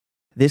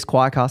This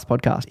Choircast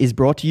podcast is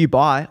brought to you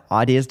by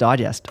Ideas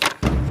Digest.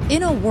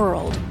 In a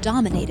world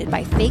dominated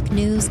by fake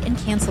news and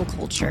cancel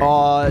culture.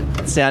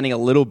 Sounding a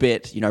little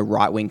bit,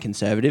 right-wing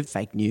conservative,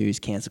 fake news,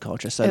 cancel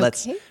culture. So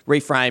let's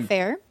reframe.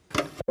 Fair.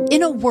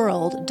 In a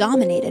world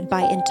dominated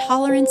by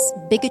intolerance,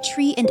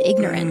 bigotry, and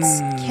ignorance,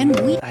 can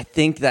we... I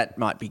think that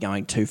might be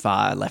going too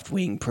far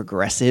left-wing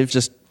progressive.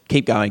 Just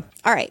keep going.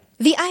 All right.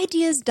 The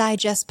Ideas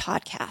Digest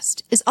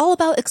podcast is all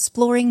about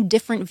exploring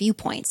different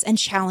viewpoints and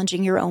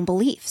challenging your own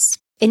beliefs.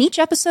 In each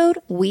episode,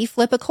 we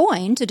flip a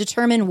coin to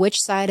determine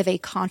which side of a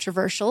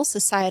controversial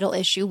societal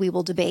issue we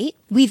will debate.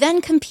 We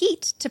then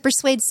compete to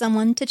persuade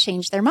someone to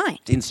change their mind.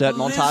 Insert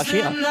montage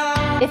here.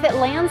 If it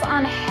lands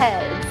on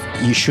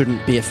heads, You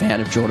shouldn't be a fan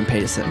of Jordan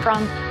Peterson.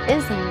 Trump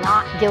is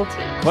not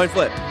guilty. Coin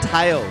flip.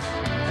 Tails.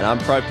 And I'm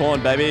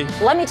pro-porn, baby.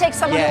 Let me take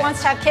someone Yeah. who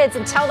wants to have kids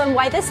and tell them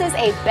why this is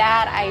a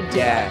bad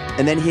idea. Yeah.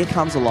 And then here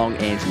comes along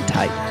Andrew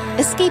Tate.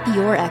 Escape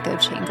your echo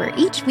chamber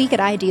each week at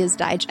Ideas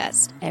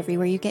Digest,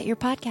 everywhere you get your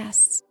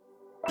podcasts.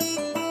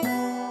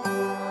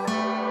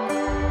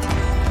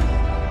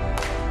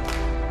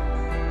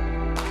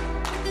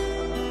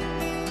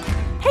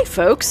 Hey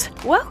folks,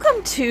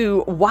 welcome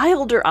to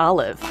Wilder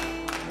Olive,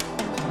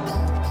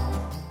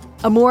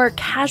 a more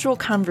casual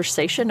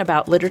conversation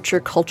about literature,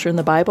 culture, and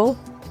the Bible,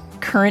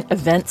 current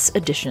events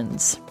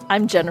editions.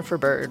 I'm Jennifer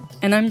Bird.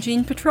 And I'm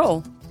Jean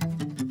Patrol.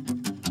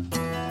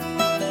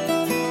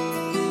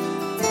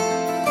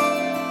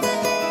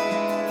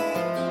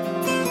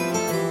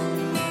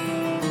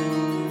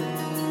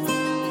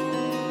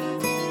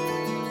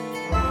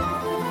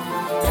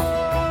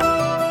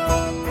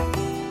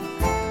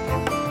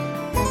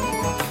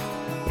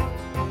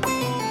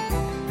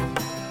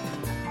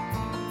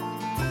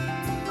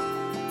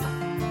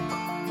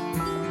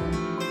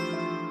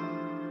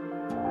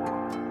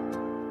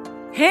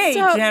 Hey,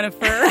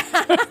 Jennifer.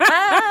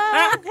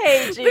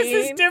 Hey, Jean.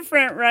 This is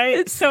different, right?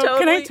 It's Can I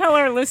totally- tell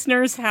our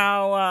listeners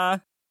how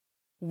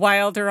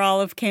Wilder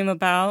Olive came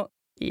about?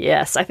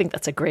 Yes, I think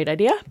that's a great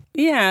idea.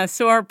 Yeah,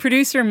 so our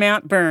producer,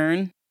 Matt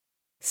Byrne,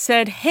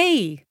 said,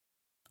 hey,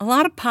 a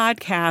lot of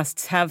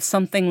podcasts have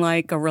something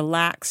like a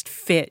relaxed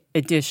fit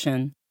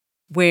edition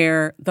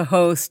where the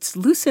hosts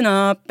loosen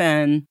up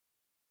and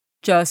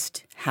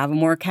just have a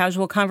more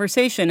casual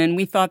conversation. And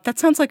we thought that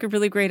sounds like a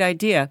really great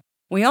idea.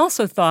 We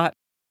also thought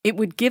it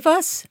would give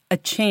us a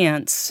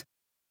chance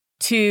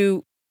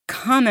to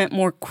comment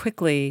more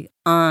quickly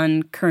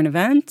on current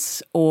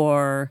events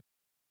or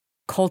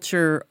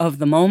culture of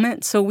the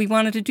moment. So we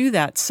wanted to do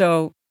that.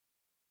 So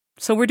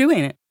we're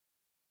doing it.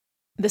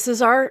 This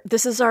is our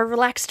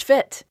relaxed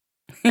fit.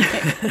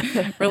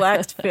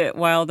 Relaxed fit,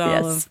 Wild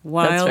Yes, Olive, that's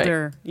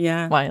Wilder. right.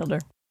 Yeah. Wilder.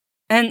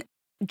 And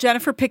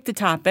Jennifer picked the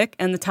topic,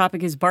 and the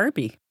topic is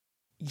Barbie.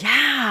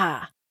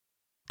 Yeah.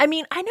 I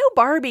mean, I know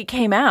Barbie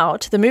came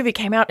out, the movie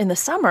came out in the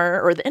summer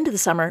or the end of the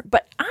summer,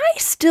 but I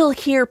still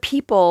hear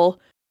people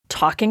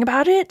talking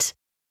about it.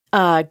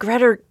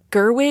 Greta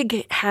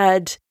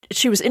Gerwig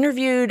she was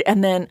interviewed,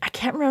 and then I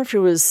can't remember if it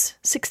was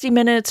 60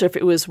 Minutes or if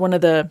it was one of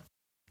the,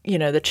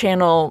 the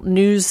channel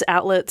news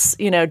outlets,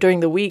 during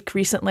the week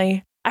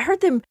recently. I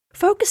heard them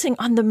focusing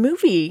on the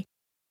movie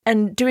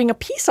and doing a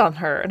piece on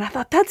her. And I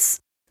thought that's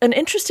an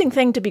interesting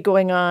thing to be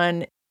going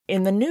on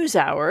in the news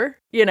hour,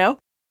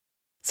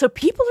 So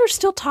people are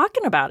still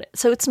talking about it.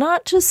 So it's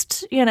not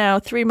just,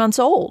 3 months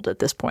old at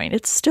this point.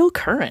 It's still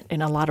current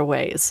in a lot of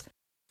ways.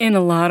 In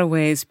a lot of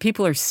ways,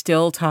 people are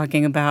still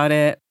talking about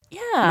it.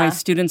 Yeah. My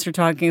students are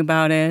talking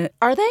about it.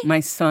 Are they? My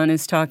son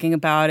is talking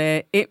about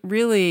it.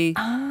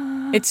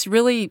 It's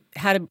really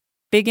had a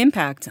big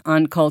impact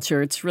on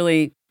culture. It's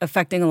really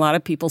affecting a lot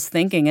of people's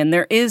thinking. And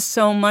there is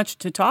so much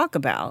to talk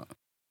about.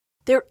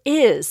 There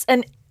is.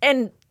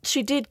 And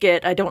she did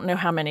get, I don't know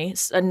how many,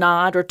 a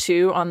nod or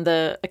two on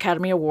the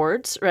Academy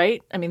Awards,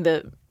 right? I mean,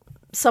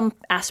 some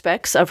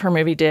aspects of her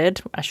movie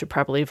did. I should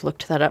probably have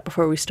looked that up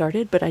before we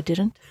started, but I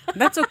didn't.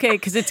 That's okay,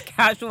 because it's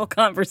casual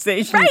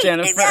conversation, Right,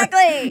 Jennifer.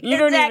 exactly. You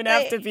don't even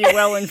have to be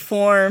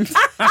well-informed.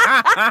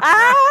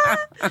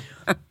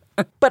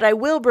 But I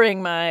will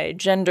bring my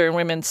gender and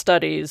women's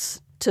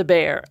studies to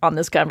bear on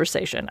this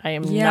conversation. I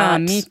am not. Yeah,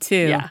 me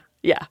too.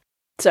 Yeah.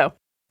 So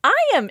I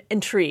am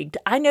intrigued.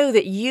 I know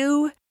that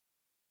you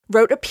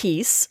wrote a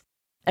piece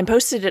and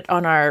posted it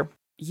on our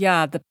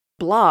the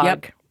blog,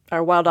 Yep.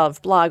 our Wild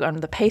Olive blog on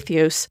the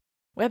Pathos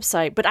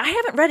website, but I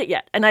haven't read it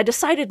yet. And I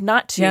decided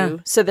not to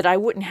so that I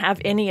wouldn't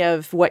have any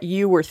of what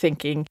you were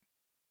thinking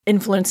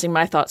influencing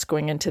my thoughts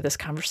going into this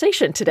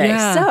conversation today.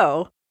 Yeah.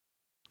 So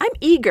I'm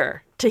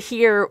eager to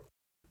hear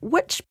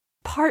which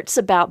parts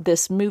about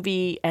this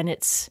movie and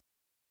its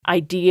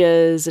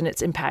ideas and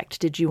its impact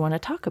did you want to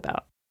talk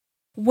about?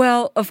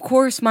 Well, of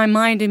course, my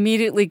mind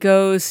immediately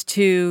goes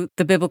to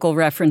the biblical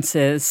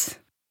references.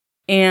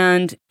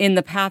 And in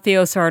the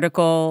Pathos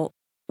article,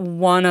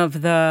 one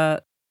of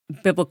the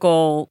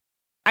biblical,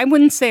 I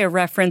wouldn't say a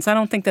reference, I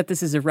don't think that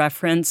this is a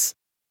reference,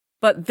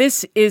 but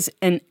this is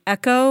an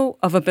echo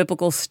of a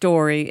biblical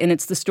story, and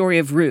it's the story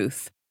of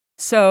Ruth.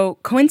 So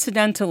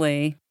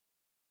coincidentally,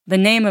 the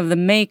name of the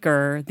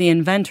maker, the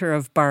inventor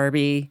of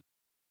Barbie,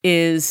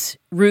 is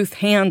Ruth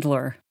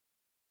Handler.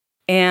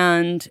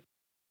 And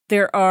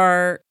there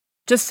are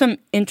just some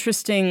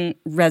interesting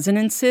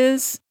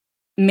resonances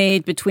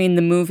made between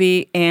the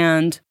movie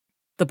and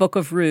the Book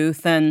of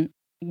Ruth. And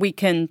we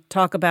can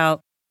talk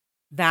about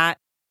that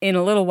in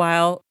a little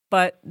while.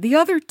 But the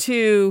other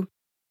two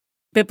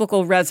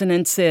biblical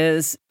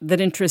resonances that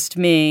interest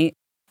me,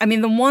 I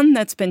mean, the one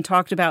that's been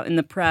talked about in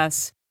the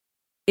press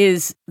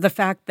is the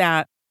fact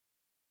that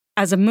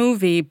as a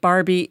movie,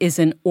 Barbie is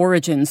an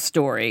origin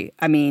story.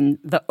 I mean,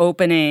 the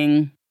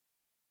opening,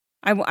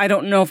 I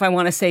don't know if I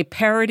want to say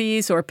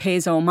parodies or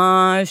pays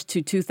homage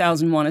to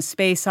 2001: A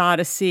Space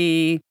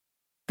Odyssey,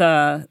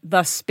 the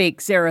Thus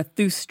Spake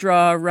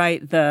Zarathustra,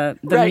 right? The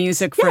Right.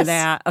 music for Yes.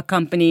 that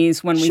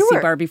accompanies when we see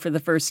Sure. Barbie for the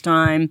first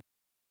time.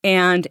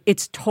 And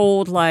it's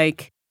told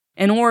like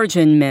an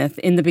origin myth.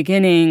 In the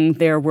beginning,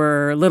 there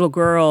were little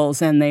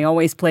girls and they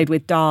always played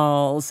with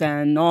dolls,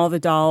 and all the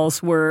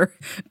dolls were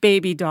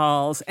baby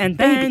dolls. And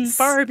then Babies.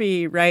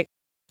 Barbie, right?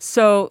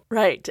 So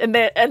Right. And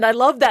I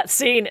love that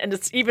scene, and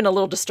it's even a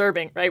little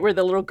disturbing, right? Where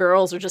the little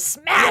girls are just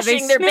they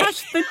smashing their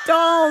smash the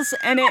dolls,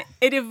 and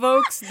it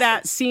evokes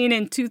that scene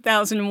in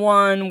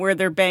 2001 where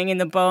they're banging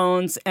the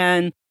bones.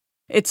 And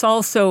it's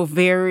also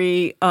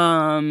very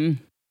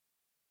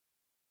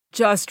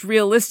just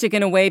realistic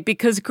in a way,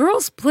 because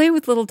girls play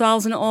with little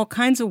dolls in all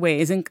kinds of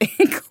ways,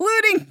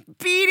 including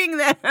beating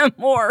them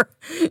or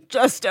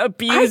just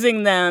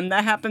abusing them.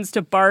 That happens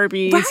to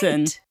Barbies Right.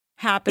 and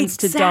happens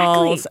to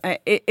Exactly. dolls.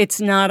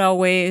 It's not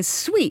always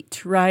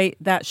sweet, right?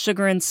 That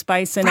sugar and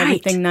spice and Right.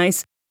 everything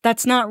nice.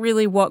 That's not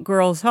really what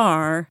girls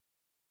are.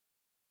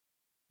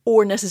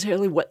 or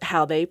necessarily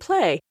how they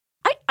play.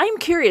 I'm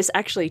curious,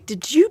 actually.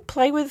 Did you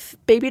play with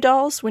baby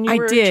dolls when you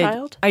were a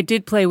child? I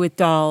did play with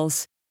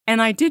dolls, and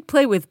I did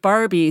play with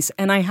Barbies,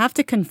 and I have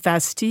to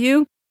confess to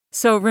you.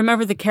 So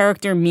remember the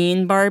character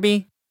Mean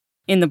Barbie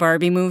in the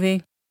Barbie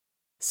movie?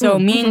 So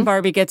Mean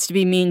Barbie gets to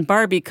be Mean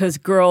Barbie because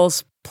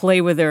girls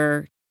play with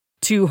her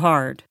too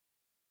hard.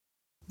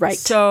 Right.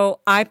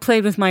 So I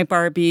played with my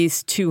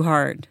Barbies too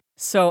hard.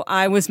 So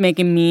I was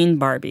making mean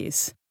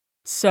Barbies.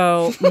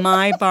 So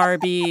my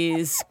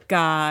Barbies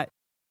got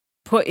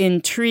put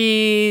in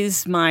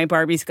trees. My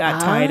Barbies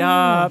got tied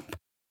up.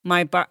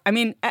 I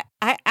mean,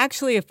 I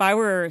actually, if I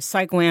were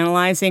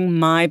psychoanalyzing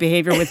my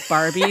behavior with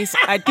Barbies,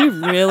 I'd be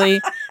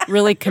really,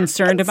 really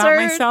concerned about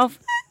myself.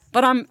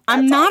 But I'm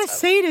not a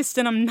sadist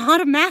and I'm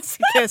not a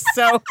masochist.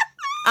 So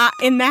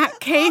in that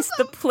case,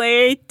 the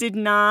play did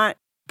not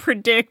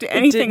predict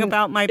anything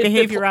about my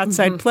behavior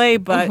outside play.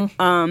 But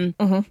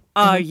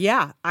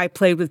yeah, I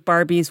played with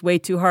Barbies way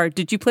too hard.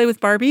 Did you play with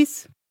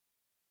Barbies?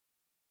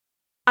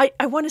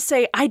 I want to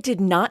say I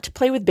did not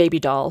play with baby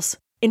dolls.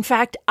 In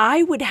fact,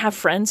 I would have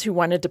friends who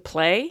wanted to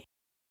play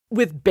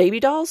with baby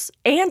dolls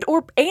and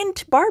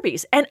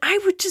Barbies, and I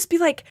would just be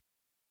like,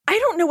 I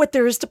don't know what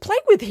there is to play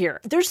with here.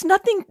 There's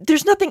nothing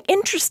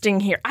interesting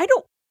here. I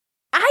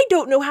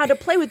don't know how to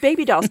play with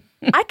baby dolls.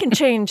 I could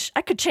change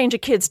a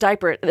kid's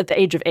diaper at the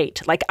age of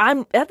 8. Like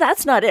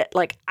that's not it.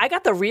 Like I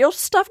got the real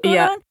stuff going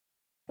on.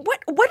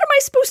 What am I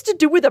supposed to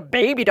do with a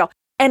baby doll?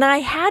 And I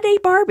had a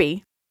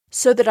Barbie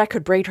so that I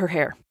could braid her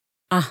hair.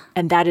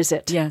 And that is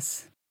it.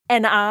 Yes.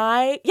 And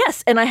I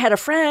had a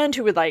friend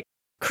who would like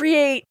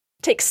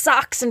take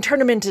socks and turn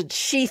them into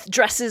sheath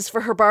dresses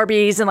for her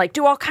Barbies and like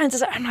do all kinds of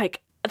stuff. I'm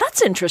like,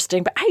 that's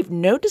interesting, but I have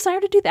no desire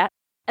to do that.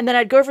 And then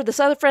I'd go over to this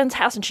other friend's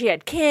house and she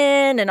had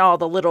kin and all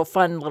the little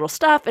fun little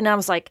stuff. And I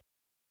was like,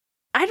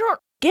 I don't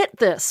get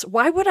this.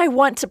 Why would I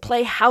want to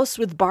play house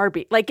with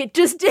Barbie? Like it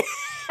just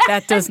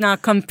That does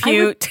not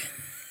compute.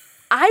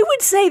 I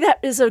would say that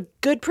is a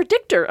good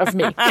predictor of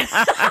me.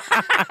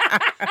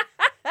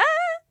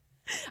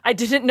 I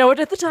didn't know it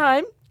at the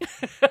time.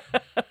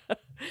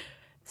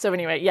 So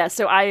anyway,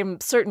 so I am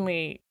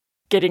certainly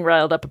getting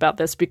riled up about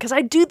this because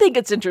I do think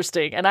it's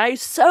interesting. And I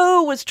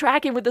was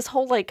tracking with this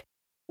whole like,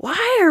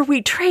 why are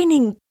we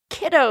training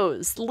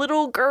kiddos,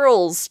 little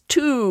girls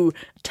to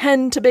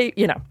tend to be,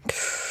 Yeah.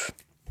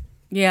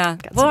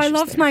 Got some Well, I issues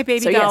loved there. my baby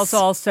So, dolls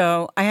yes.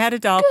 also. I had a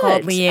doll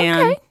called Good.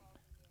 Leanne.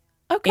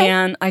 Okay.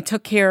 And I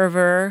took care of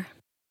her.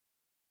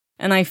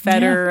 And I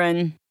fed her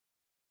and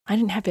I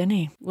didn't have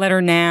any. let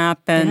her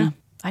nap and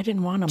I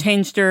didn't want them.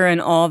 changed her and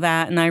all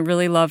that. And I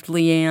really loved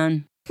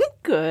Leanne.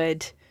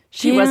 Good.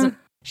 She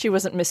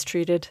wasn't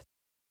mistreated.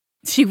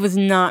 She was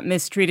not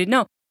mistreated.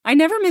 No, I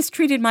never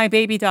mistreated my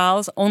baby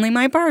dolls, only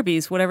my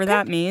Barbies, whatever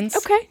that means.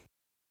 Okay.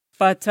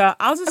 But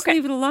I'll just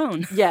leave it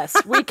alone. Yes,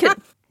 we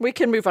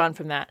can move on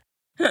from that.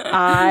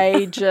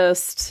 I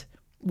just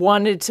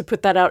wanted to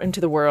put that out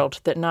into the world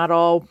that not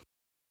all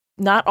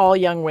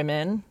young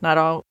women, not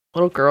all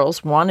little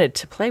girls wanted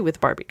to play with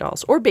Barbie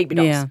dolls or baby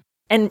dolls. Yeah.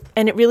 And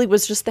it really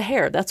was just the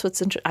hair. That's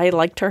what's interesting. I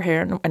liked her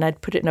hair and I'd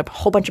put it in a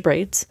whole bunch of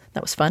braids.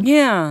 That was fun.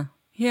 Yeah.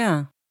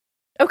 Yeah.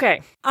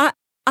 Okay.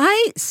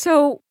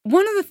 So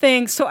one of the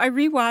things, so I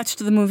rewatched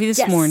the movie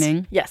this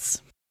morning.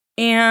 Yes.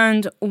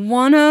 And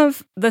one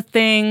of the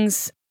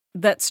things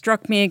that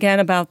struck me again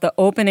about the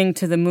opening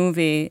to the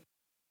movie,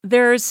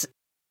 there's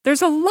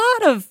a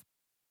lot of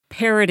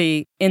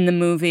parody in the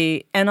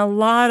movie and a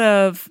lot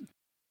of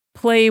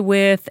play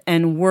with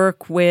and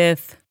work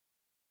with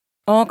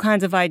all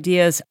kinds of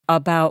ideas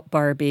about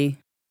Barbie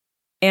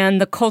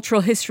and the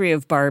cultural history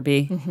of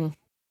Barbie. Mm-hmm.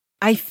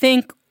 I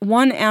think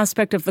one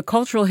aspect of the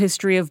cultural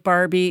history of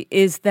Barbie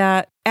is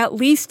that at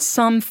least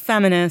some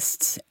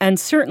feminists and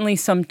certainly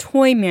some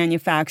toy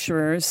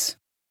manufacturers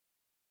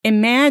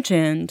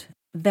imagined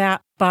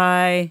that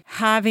by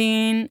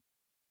having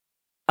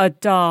a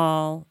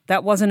doll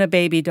that wasn't a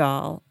baby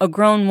doll, a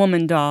grown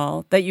woman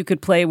doll that you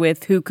could play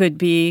with who could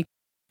be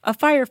a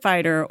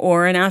firefighter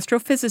or an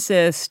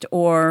astrophysicist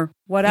or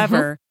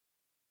whatever,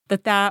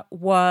 that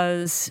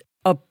was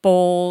a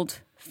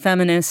bold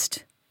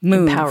feminist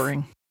move.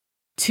 Empowering.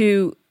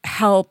 To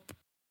help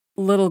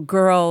little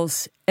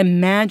girls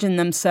imagine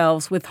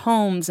themselves with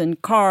homes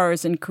and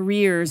cars and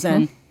careers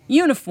and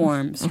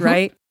uniforms,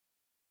 right?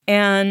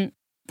 And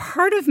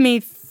part of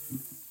me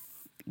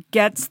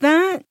gets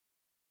that.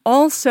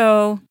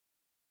 Also,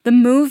 the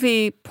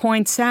movie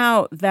points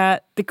out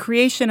that the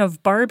creation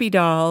of Barbie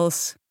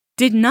dolls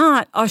did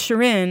not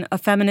usher in a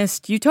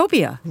feminist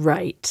utopia.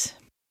 Right.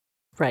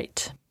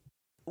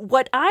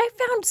 What I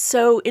found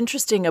so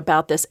interesting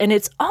about this, and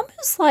it's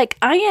almost like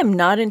I am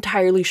not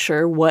entirely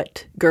sure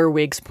what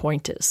Gerwig's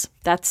point is.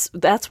 That's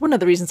one of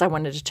the reasons I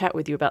wanted to chat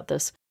with you about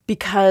this,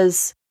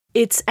 because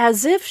it's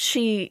as if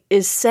she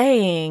is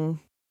saying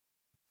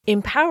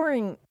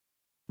empowering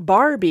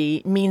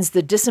Barbie means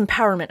the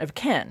disempowerment of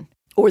Ken,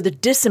 or the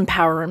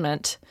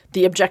disempowerment,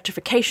 the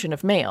objectification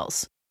of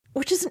males,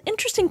 which is an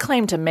interesting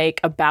claim to make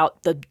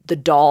about the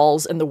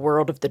dolls and the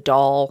world of the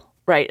doll.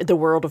 Right, the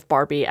world of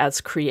Barbie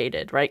as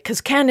created, right? Because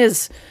Ken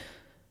is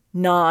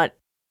not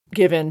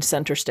given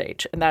center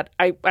stage, and that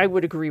I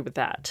would agree with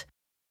that.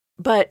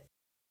 But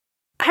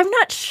I'm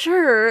not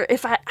sure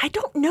if I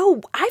don't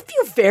know. I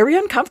feel very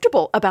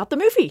uncomfortable about the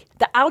movie.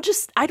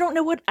 I don't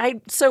know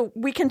so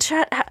we can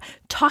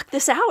talk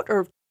this out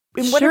or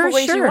in whatever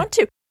ways you want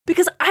to,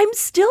 because I'm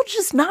still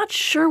just not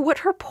sure what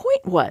her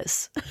point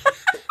was.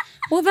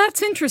 Well,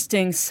 that's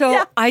interesting.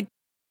 So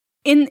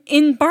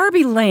In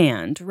Barbie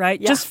land,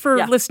 right? Just for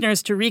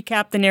listeners to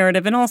recap the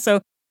narrative, and also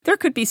there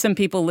could be some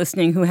people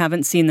listening who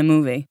haven't seen the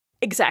movie.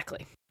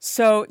 Exactly.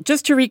 So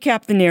just to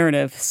recap the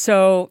narrative.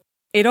 So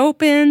it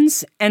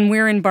opens and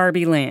we're in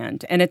Barbie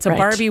land, and it's a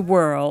Barbie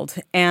world,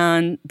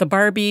 and the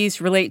Barbies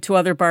relate to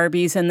other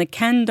Barbies, and the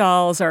Ken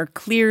dolls are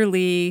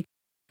clearly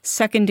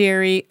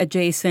secondary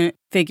adjacent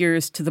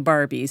figures to the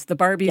Barbies. The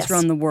Barbies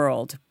run the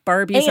world.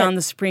 Barbie's on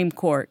the Supreme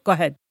Court. Go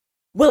ahead.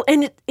 Well,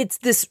 and it's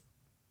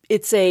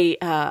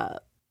a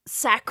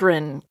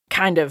saccharine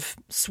kind of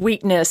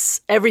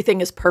sweetness.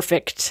 Everything is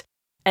perfect.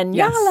 And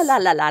la la la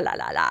la la la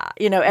la la.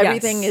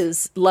 Everything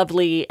is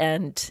lovely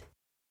and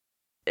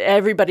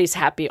everybody's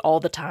happy all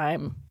the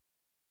time,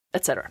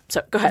 etc.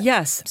 So go ahead.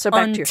 Yes. So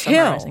back to your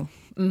summarizing.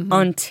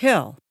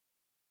 Until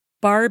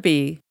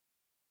Barbie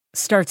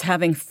starts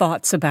having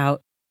thoughts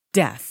about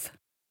death.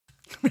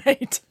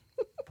 Right.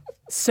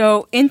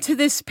 So into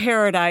this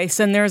paradise,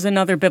 and there's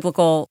another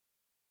biblical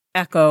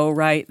echo,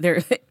 right?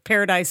 There,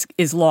 paradise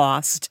is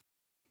lost.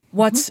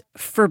 What's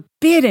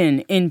forbidden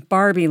in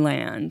Barbie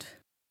land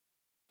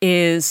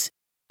is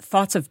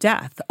thoughts of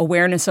death,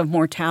 awareness of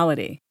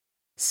mortality.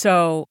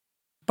 So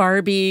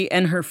Barbie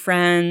and her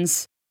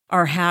friends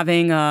are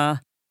having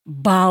a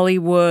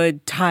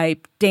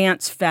Bollywood-type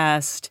dance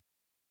fest,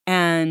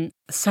 and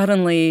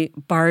suddenly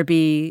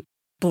Barbie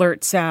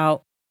blurts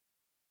out,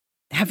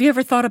 "Have you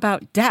ever thought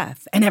about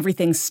death?" And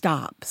everything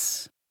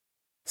stops.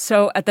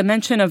 So at the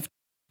mention of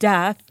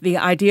death, the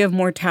idea of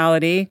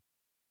mortality,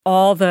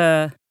 all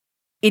the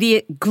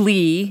idiot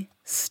glee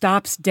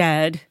stops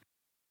dead.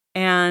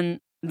 And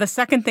the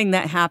second thing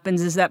that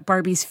happens is that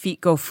Barbie's feet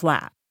go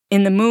flat.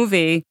 In the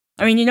movie,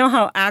 I mean, you know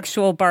how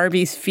actual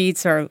Barbie's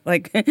feet are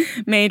like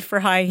made for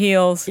high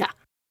heels? Yeah.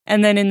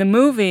 And then in the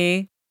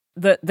movie,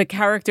 the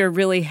character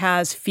really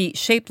has feet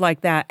shaped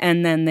like that,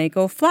 and then they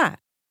go flat.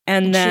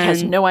 And then she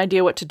has no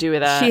idea what to do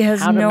with that. She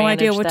has no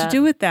idea what to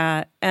do with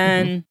that.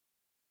 And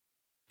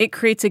it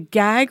creates a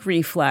gag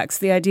reflex.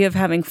 The idea of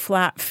having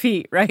flat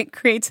feet, right?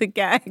 Creates a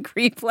gag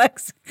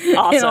reflex in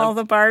all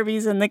the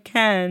Barbies and the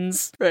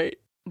Kens. Right.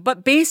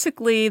 But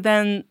basically,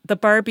 then the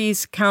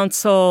Barbies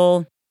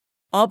counsel,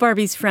 all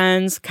Barbie's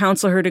friends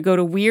counsel her to go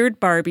to Weird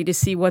Barbie to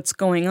see what's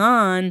going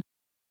on.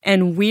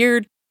 And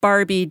Weird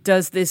Barbie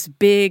does this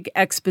big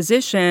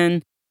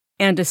exposition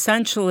and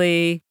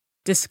essentially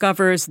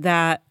discovers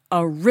that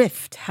a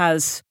rift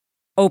has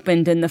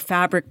opened in the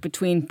fabric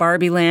between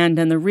Barbie land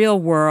and the real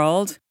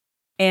world.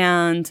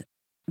 And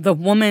the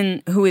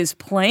woman who is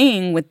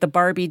playing with the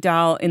Barbie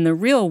doll in the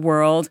real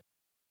world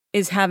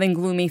is having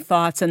gloomy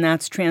thoughts, and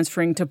that's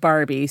transferring to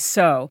Barbie.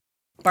 So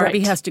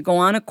Barbie has to go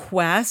on a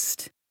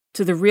quest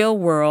to the real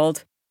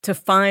world to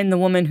find the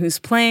woman who's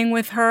playing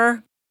with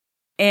her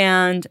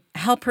and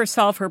help her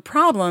solve her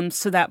problems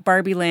so that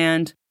Barbie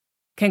land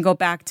can go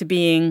back to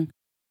being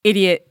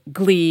idiot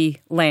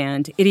glee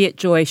land, idiot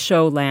joy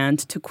show land,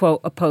 to quote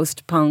a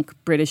post-punk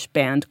British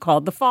band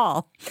called The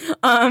Fall.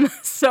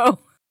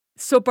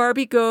 So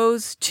Barbie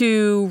goes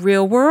to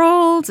real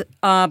world,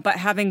 but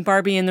having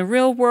Barbie in the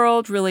real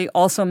world really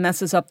also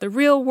messes up the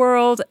real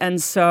world.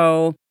 And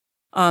so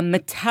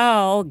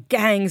Mattel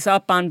gangs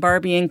up on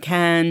Barbie and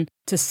Ken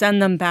to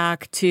send them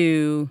back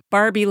to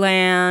Barbie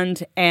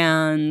Land.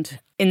 And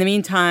in the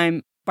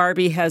meantime,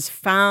 Barbie has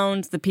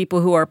found the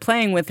people who are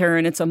playing with her,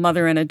 and it's a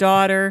mother and a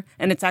daughter.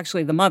 And it's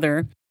actually the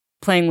mother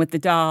playing with the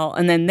doll.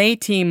 And then they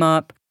team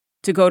up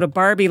to go to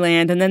Barbie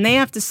Land. And then they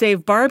have to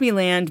save Barbie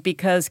Land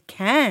because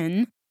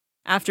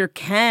after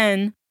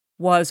Ken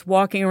was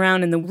walking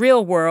around in the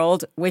real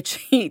world, which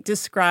he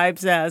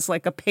describes as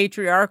like a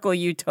patriarchal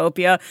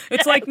utopia.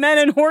 It's like men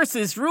and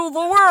horses rule the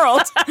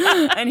world.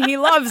 And he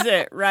loves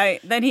it,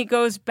 right? Then he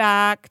goes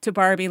back to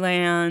Barbie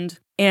Land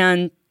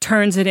and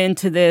turns it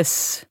into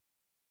this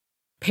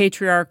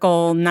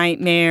patriarchal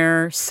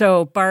nightmare.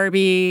 So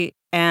Barbie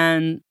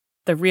and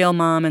the real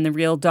mom and the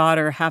real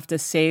daughter have to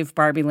save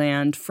Barbie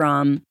Land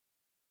from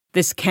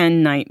this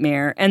Ken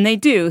nightmare. And they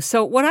do.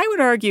 So what I would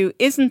argue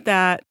isn't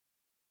that.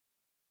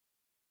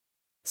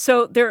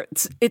 So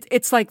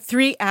it's like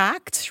 3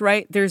 acts,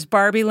 right? There's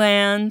Barbie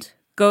Land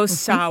goes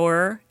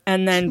sour,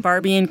 and then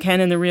Barbie and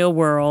Ken in the real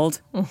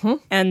world,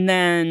 and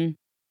then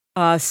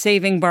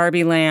saving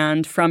Barbie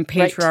Land from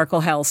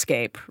patriarchal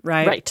hellscape,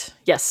 right? Right.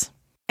 Yes.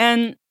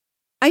 And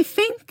I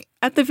think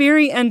at the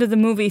very end of the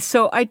movie,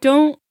 so I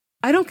don't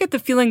get the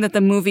feeling that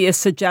the movie is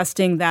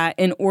suggesting that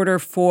in order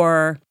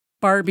for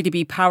Barbie to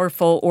be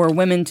powerful or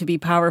women to be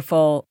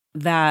powerful,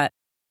 that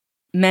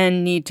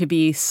men need to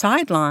be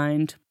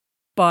sidelined,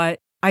 but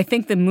I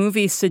think the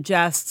movie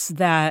suggests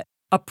that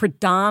a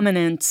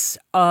predominance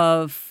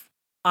of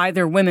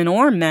either women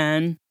or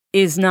men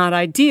is not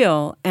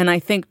ideal. And I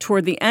think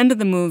toward the end of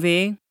the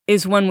movie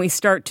is when we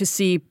start to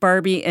see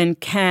Barbie and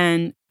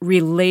Ken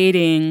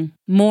relating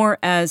more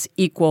as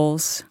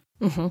equals.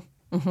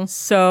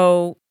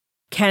 So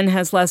Ken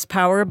has less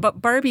power,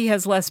 but Barbie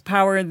has less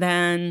power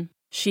than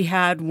she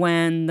had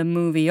when the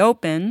movie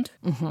opened.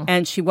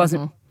 And she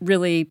wasn't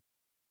really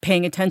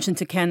paying attention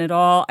to Ken at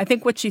all. I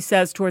think what she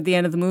says toward the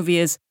end of the movie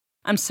is,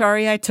 I'm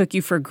sorry I took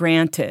you for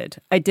granted.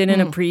 I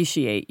didn't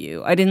appreciate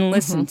you. I didn't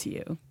listen to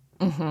you.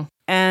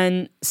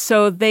 And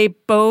so they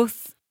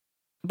both,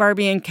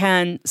 Barbie and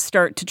Ken,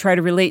 start to try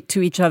to relate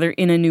to each other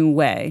in a new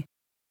way.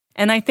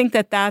 And I think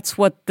that that's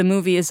what the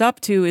movie is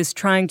up to, is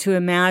trying to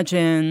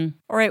imagine,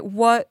 all right,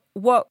 what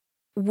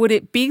would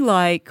it be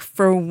like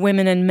for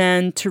women and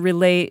men to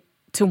relate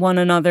to one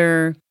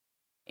another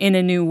in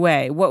a new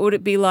way? What would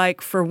it be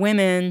like for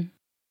women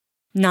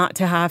not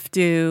to have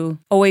to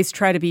always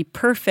try to be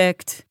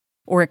perfect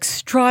or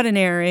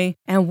extraordinary?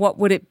 And what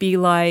would it be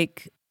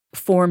like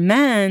for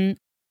men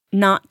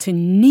not to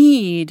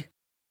need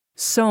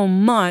so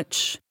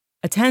much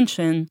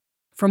attention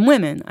from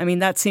women? I mean,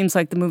 that seems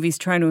like the movie's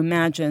trying to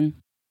imagine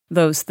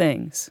those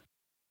things.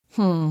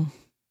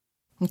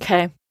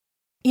 Okay.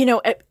 You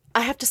know, I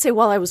have to say,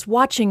 while I was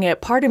watching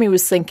it, part of me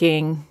was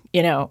thinking,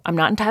 I'm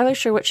not entirely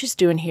sure what she's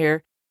doing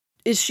here.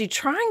 Is she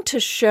trying to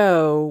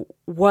show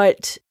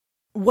what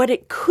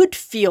it could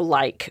feel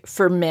like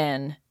for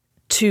men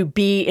to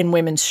be in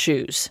women's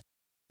shoes,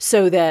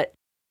 so that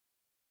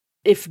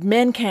if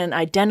men can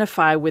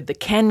identify with the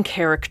Ken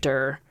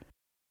character,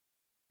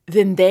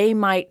 then they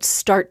might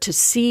start to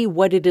see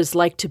what it is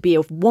like to be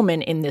a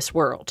woman in this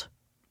world,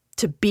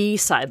 to be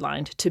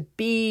sidelined, to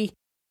be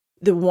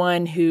the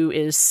one who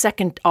is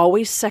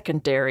always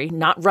secondary,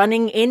 not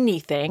running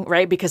anything,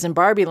 right? Because in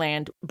Barbie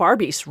Land,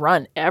 Barbies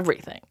run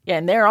everything,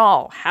 and they're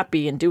all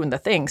happy and doing the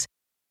things.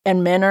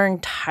 And men are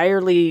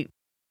entirely,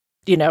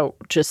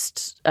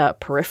 just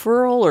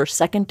peripheral or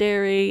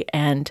secondary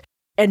and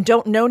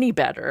don't know any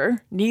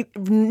better.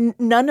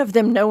 None of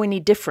them know any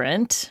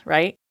different,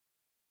 right?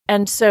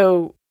 And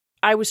so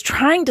I was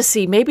trying to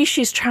see, maybe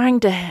she's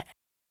trying to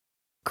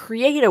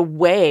create a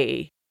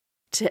way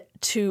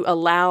to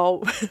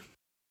allow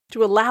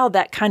to allow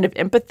that kind of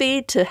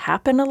empathy to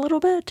happen a little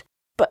bit.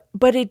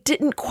 But it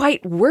didn't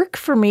quite work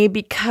for me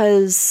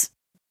because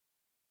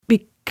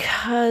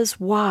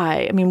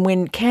why? I mean,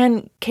 when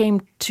Ken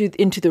came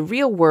into the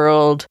real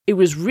world, it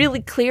was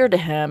really clear to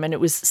him, and it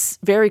was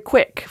very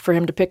quick for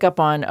him to pick up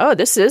on, oh,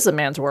 this is a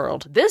man's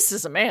world. This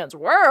is a man's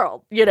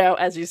world,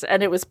 as you said.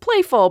 And it was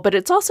playful, but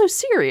it's also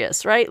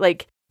serious, right?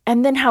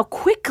 And then how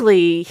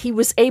quickly he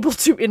was able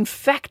to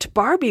infect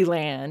Barbie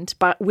Land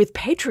with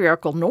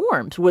patriarchal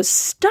norms was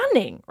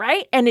stunning,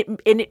 right? And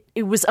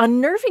it was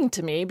unnerving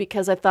to me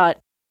because I thought,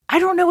 I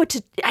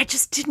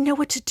just didn't know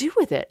what to do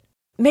with it.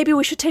 Maybe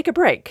we should take a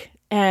break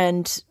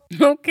and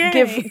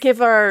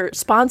give our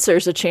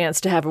sponsors a chance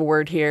to have a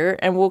word here,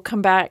 and we'll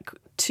come back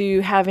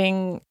to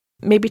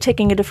maybe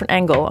taking a different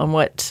angle on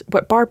what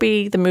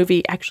Barbie, the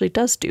movie, actually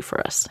does do for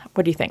us.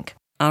 What do you think?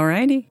 All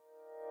righty.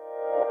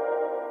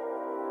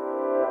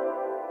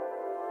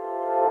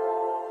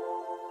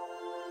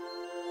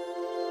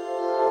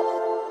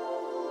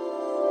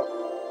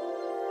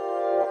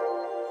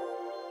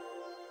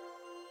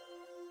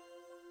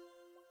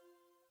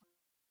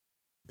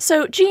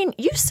 So, Jean,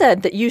 you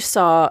said that you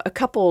saw a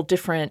couple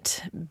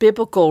different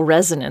biblical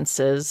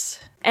resonances,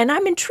 and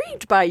I'm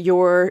intrigued by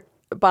your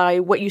by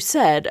what you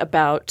said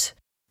about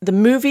the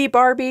movie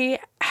Barbie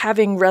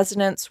having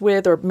resonance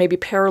with, or maybe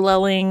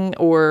paralleling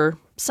or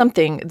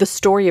something, the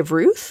story of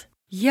Ruth?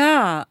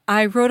 Yeah,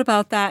 I wrote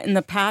about that in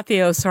the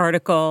Pathos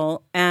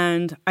article,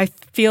 and I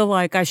feel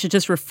like I should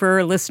just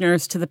refer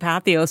listeners to the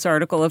Pathos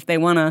article if they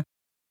want to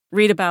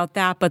read about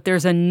that. But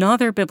there's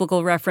another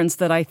biblical reference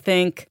that I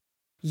think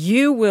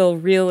you will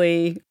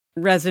really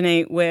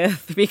resonate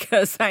with,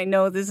 because I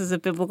know this is a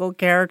biblical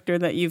character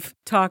that you've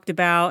talked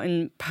about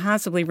and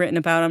possibly written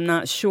about, I'm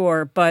not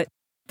sure. But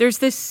there's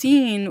this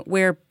scene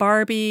where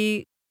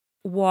Barbie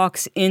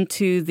walks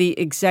into the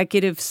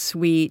executive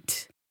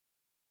suite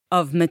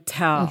of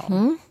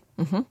Mattel.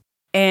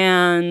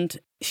 And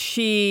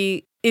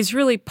she is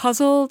really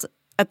puzzled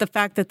at the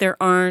fact that there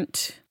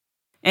aren't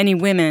any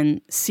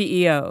women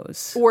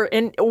CEOs.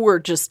 Or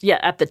just,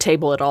 at the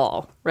table at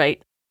all,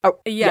 right? Oh,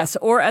 yes,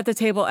 or at the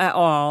table at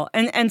all.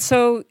 And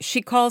so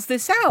she calls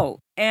this out.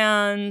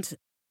 And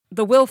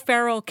the Will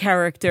Ferrell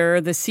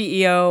character, the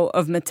CEO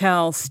of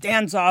Mattel,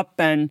 stands up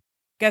and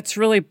gets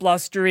really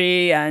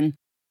blustery and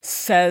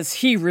says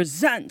he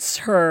resents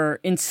her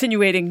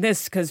insinuating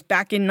this because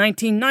back in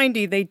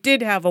 1990, they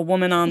did have a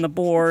woman on the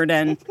board,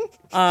 and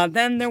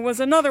then there was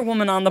another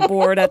woman on the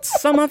board at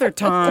some other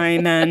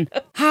time, and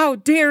how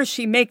dare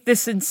she make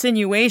this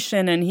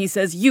insinuation? And he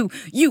says, you,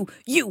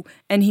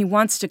 and he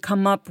wants to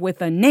come up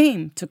with a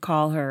name to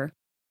call her.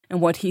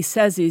 And what he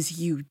says is,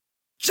 you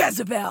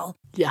Jezebel.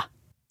 Yeah.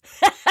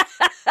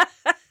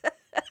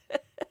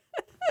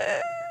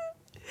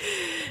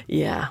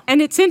 Yeah.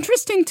 And it's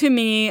interesting to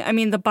me. I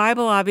mean, the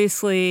Bible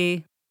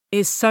obviously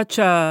is such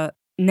a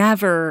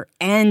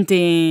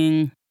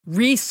never-ending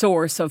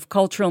resource of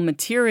cultural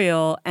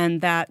material, and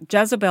that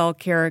Jezebel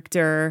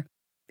character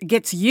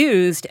gets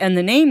used, and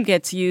the name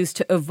gets used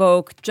to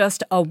evoke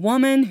just a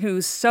woman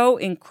who's so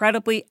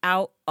incredibly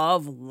out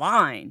of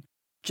line.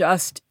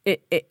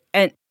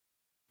 And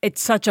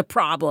it's such a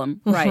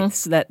problem, right,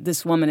 so that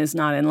this woman is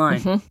not in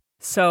line.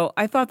 So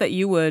I thought that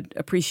you would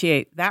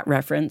appreciate that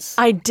reference.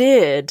 I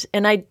did.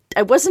 And I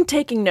wasn't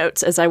taking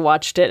notes as I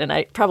watched it, and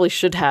I probably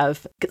should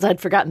have, because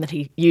I'd forgotten that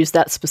he used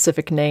that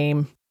specific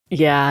name.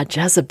 Yeah,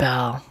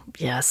 Jezebel.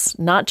 Yes.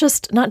 Not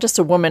just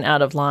a woman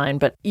out of line,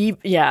 but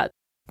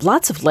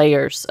lots of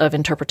layers of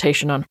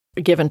interpretation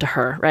given to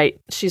her, right?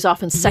 She's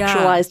often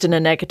sexualized in a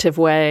negative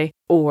way,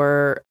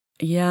 or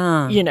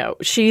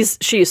she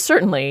is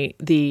certainly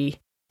the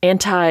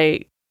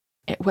anti-hero?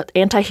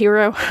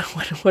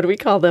 What do we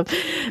call them?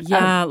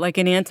 Yeah, like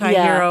an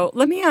anti-hero. Yeah.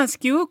 Let me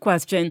ask you a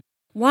question.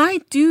 Why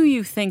do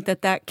you think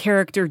that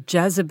character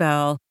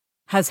Jezebel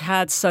has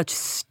had such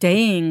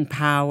staying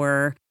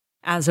power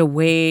as a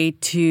way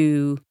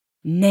to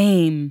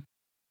name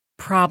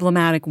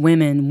problematic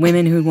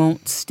women who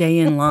won't stay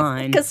in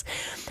line? Because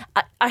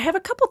I have a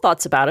couple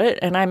thoughts about it,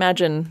 and I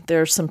imagine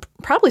there's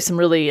probably some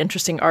really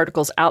interesting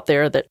articles out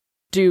there that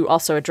do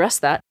also address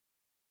that.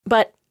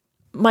 But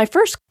my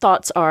first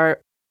thoughts are,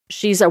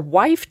 she's a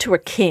wife to a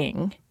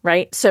king,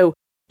 right? So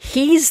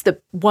he's the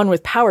one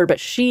with power, but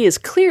she is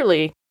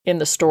clearly in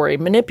the story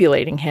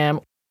manipulating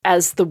him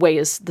as the way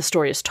the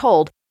story is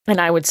told. And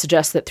I would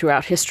suggest that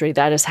throughout history,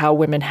 that is how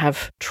women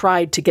have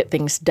tried to get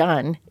things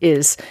done.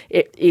 Is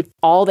if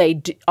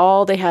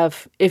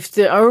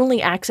the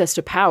only access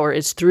to power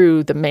is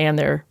through the man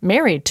they're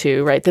married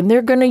to, right? Then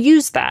they're going to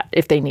use that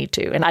if they need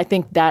to. And I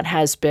think that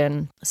has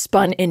been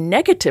spun in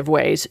negative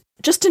ways,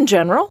 just in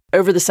general,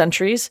 over the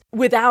centuries,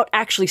 without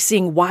actually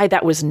seeing why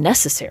that was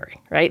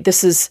necessary, right?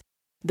 This is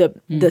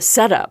the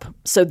setup.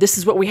 So this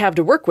is what we have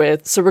to work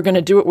with. So we're going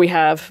to do what we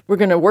have. We're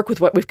going to work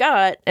with what we've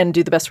got and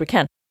do the best we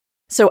can.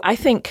 So I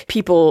think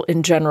people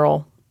in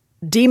general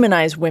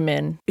demonize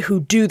women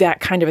who do that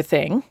kind of a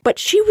thing. But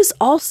she was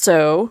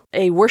also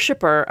a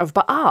worshiper of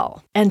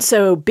Baal. And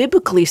so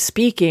biblically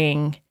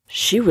speaking,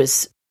 she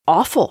was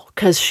awful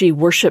because she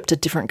worshiped a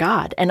different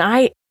god. And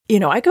I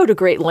go to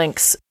great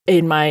lengths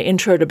in my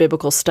Intro to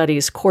Biblical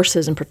Studies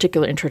courses, in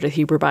particular Intro to the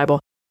Hebrew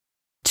Bible,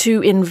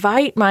 to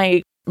invite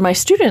my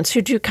students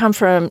who do come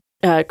from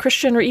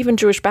Christian or even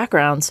Jewish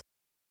backgrounds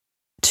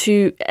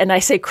and I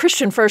say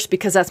Christian first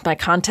because that's my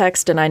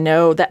context, and I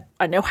know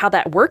how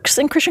that works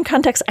in Christian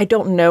context. I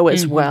don't know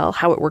as well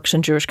how it works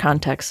in Jewish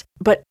context.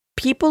 But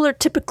people are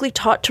typically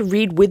taught to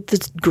read with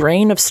the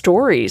grain of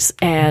stories,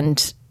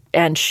 and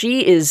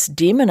she is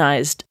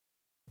demonized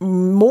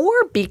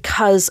more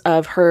because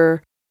of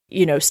her,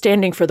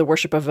 standing for the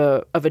worship of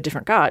a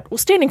different god. Well,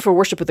 standing for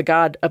worship of the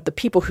god of the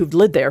people who've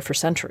lived there for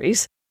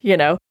centuries,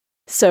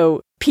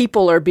 So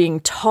people are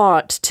being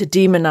taught to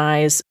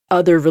demonize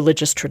other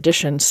religious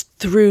traditions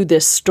through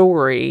this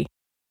story.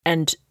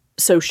 And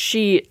so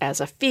she, as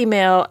a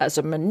female, as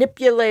a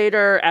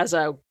manipulator, as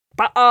a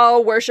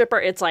Baal worshiper,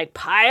 it's like,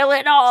 pile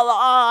it all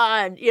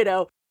on,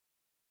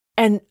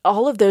 And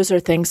all of those are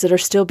things that are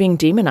still being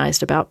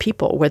demonized about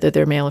people, whether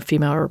they're male or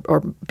female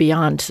or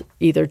beyond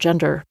either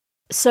gender.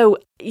 So,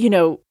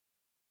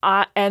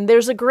 and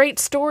there's a great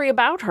story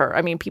about her.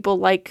 I mean, people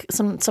like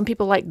some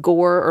people like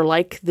gore, or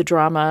like the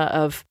drama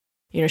of,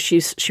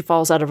 she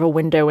falls out of a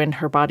window and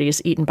her body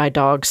is eaten by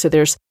dogs. So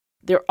there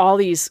are all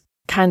these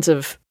kinds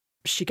of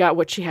she got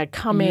what she had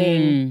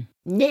coming.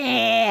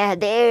 Yeah,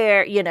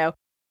 there,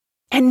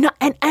 And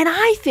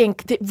I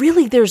think that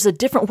really there's a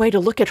different way to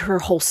look at her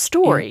whole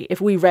story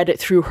if we read it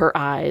through her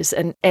eyes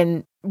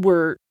and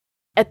were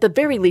at the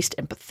very least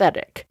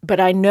empathetic.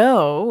 But I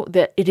know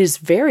that it is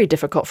very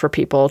difficult for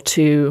people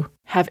to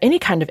have any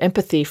kind of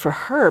empathy for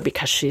her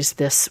because she's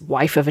this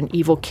wife of an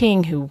evil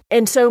king who,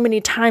 and so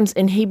many times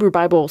in Hebrew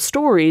Bible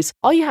stories,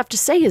 all you have to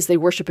say is they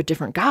worship a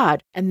different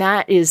God. And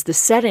that is the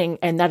setting,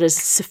 and that is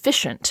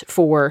sufficient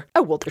for,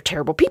 oh, well, they're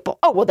terrible people.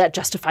 Oh, well, that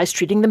justifies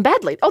treating them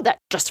badly. Oh, that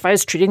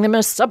justifies treating them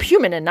as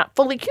subhuman and not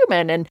fully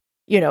human. And,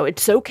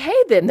 it's okay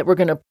then that we're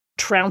going to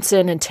trounce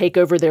in and take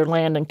over their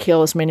land and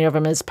kill as many of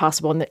them as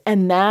possible.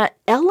 And that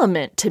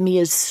element to me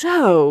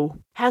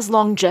has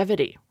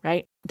longevity,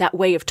 right? That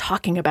way of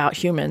talking about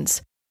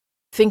humans,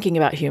 thinking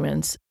about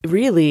humans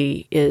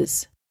really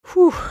is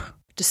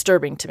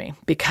disturbing to me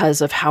because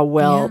of how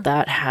well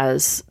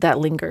that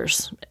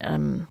lingers.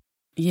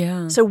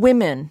 So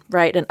women,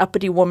 right? An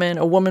uppity woman,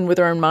 a woman with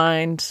her own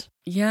mind.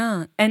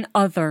 Yeah. And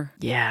other.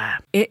 Yeah.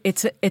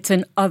 It's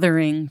an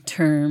othering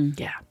term.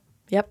 Yeah.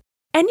 Yep.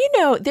 And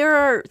there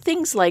are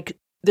things like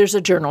there's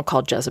a journal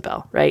called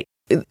Jezebel, right?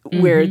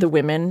 Where the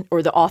women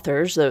or the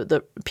authors,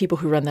 the people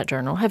who run that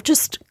journal have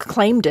just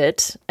claimed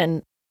it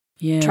and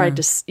tried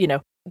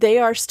to, they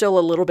are still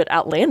a little bit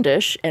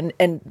outlandish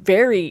and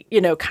very,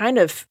 kind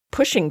of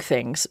pushing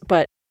things,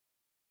 but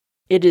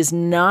it is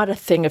not a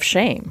thing of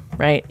shame,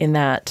 right? In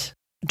that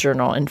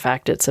journal. In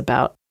fact, it's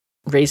about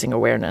raising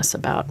awareness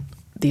about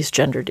these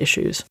gendered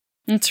issues.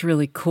 It's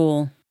really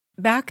cool.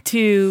 Back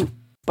to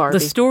Barbie.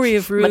 The story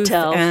of Ruth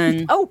Mattel.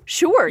 and... Oh,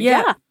 sure,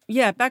 yeah.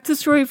 Yeah, back to the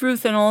story of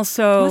Ruth and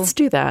also... Let's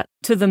do that.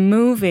 ...to the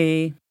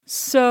movie.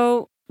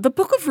 So the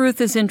book of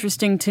Ruth is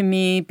interesting to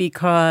me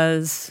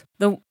because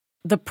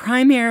the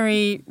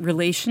primary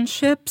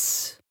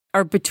relationships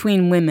are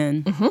between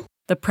women. Mm-hmm.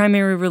 The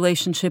primary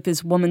relationship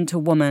is woman to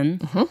woman.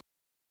 Mm-hmm.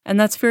 And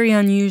that's very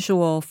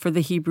unusual for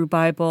the Hebrew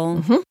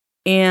Bible. Mm-hmm.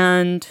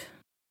 And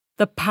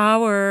the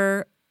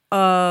power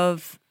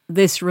of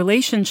this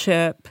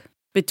relationship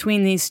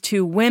between these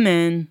two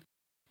women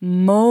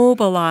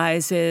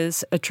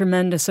mobilizes a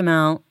tremendous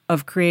amount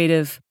of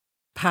creative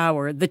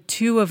power. The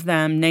two of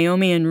them,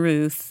 Naomi and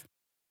Ruth,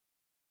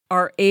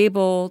 are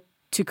able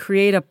to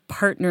create a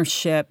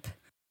partnership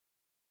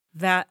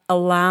that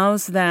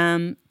allows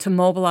them to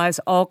mobilize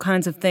all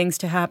kinds of things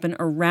to happen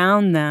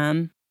around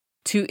them,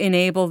 to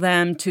enable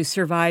them to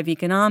survive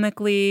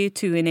economically,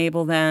 to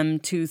enable them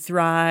to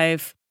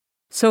thrive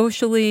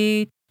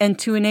socially, and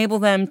to enable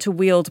them to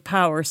wield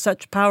power,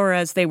 such power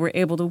as they were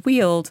able to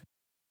wield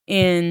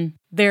in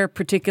their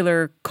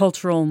particular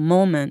cultural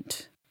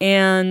moment.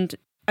 And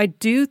I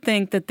do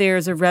think that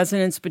there's a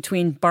resonance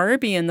between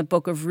Barbie and the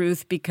Book of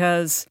Ruth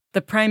because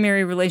the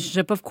primary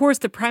relationship, of course,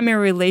 the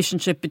primary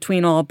relationship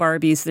between all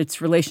Barbies,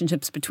 it's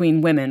relationships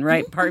between women,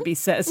 right? Barbie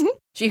says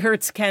she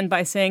hurts Ken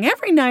by saying,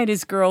 every night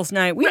is girls'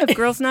 night. We have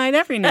girls' night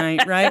every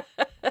night, right?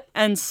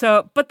 And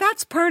so, but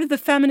that's part of the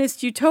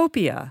feminist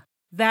utopia,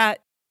 that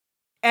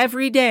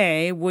every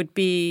day would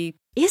be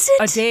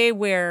a day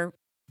where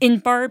in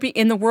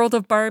the world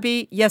of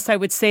Barbie, yes, I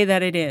would say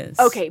that it is.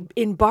 Okay,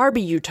 in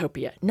Barbie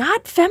utopia,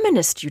 not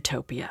feminist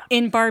utopia.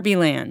 In Barbie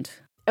land.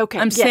 Okay,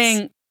 I'm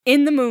saying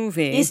in the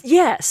movie.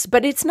 Yes,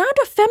 but it's not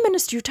a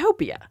feminist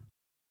utopia.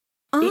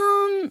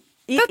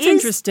 That's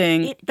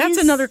interesting. That's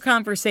another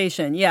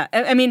conversation. Yeah,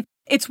 I mean,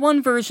 it's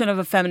one version of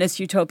a feminist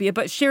utopia,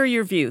 but share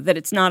your view that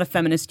it's not a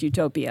feminist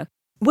utopia.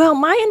 Well,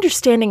 my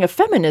understanding of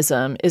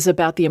feminism is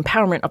about the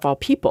empowerment of all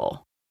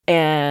people.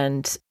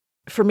 And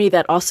for me,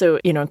 that also,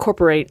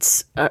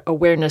 incorporates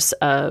awareness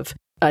of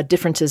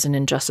differences and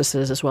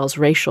injustices as well as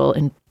racial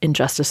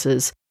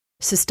injustices,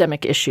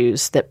 systemic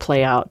issues that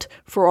play out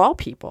for all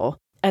people.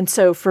 And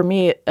so for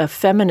me, a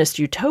feminist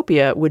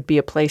utopia would be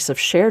a place of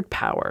shared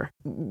power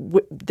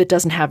that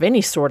doesn't have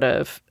any sort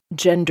of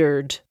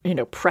gendered,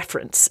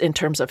 preference in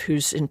terms of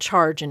who's in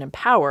charge and in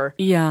power.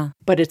 Yeah.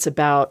 But it's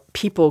about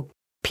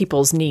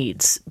people's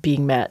needs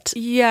being met.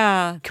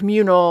 Yeah.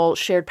 Communal,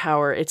 shared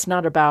power. It's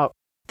not about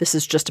this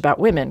is just about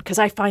women, because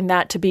I find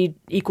that to be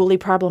equally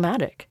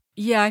problematic.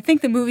 Yeah, I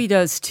think the movie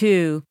does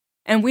too.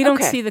 And we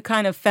don't see the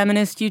kind of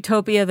feminist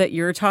utopia that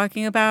you're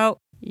talking about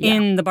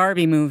in the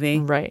Barbie movie.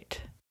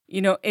 Right.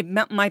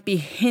 It might be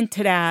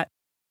hinted at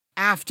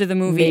after the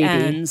movie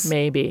ends.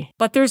 Maybe.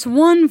 But there's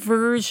one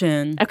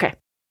version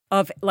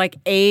of like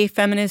a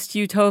feminist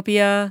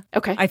utopia,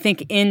 I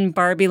think, in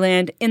Barbie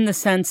land, in the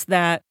sense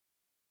that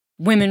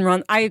women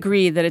run. I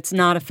agree that it's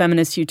not a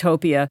feminist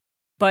utopia,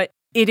 but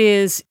it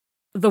is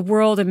the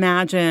world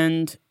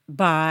imagined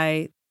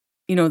by,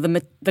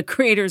 the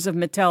creators of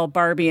Mattel,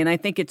 Barbie. And I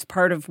think it's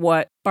part of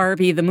what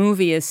Barbie, the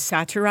movie, is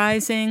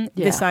satirizing,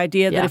 this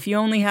idea that if you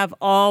only have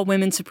all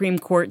women Supreme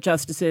Court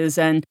justices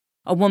and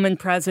a woman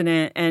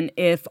president, and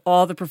if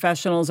all the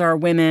professionals are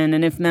women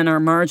and if men are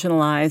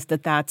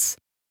marginalized, that's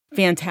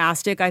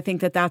fantastic. I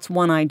think that's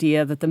one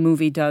idea that the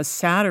movie does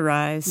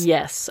satirize.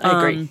 Yes, I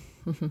agree.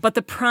 But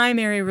the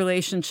primary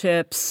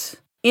relationships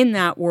in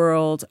that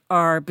world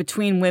are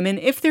between women,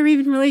 if they're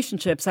even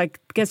relationships. I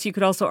guess you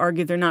could also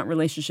argue they're not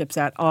relationships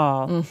at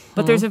all. Mm-hmm.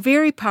 But there's a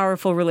very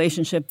powerful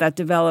relationship that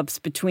develops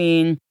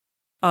between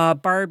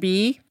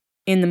Barbie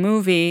in the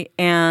movie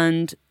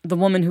and the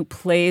woman who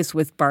plays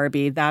with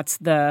Barbie. That's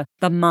the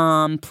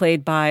mom,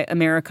 played by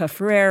America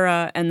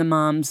Ferrera, and the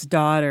mom's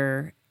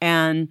daughter.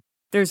 And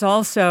there's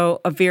also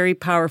a very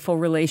powerful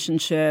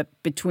relationship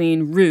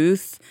between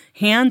Ruth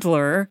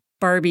Handler,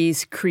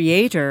 Barbie's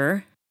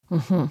creator,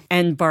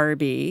 and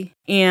Barbie.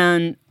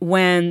 And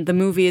when the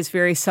movie is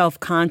very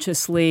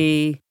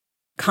self-consciously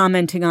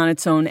commenting on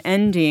its own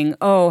ending,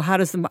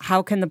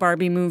 how can the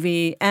Barbie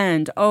movie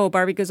end? Oh,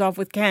 Barbie goes off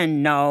with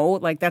Ken. No,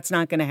 like that's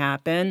not going to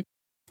happen.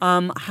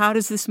 How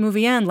does this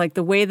movie end? Like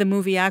the way the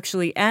movie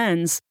actually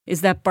ends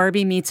is that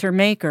Barbie meets her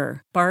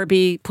maker.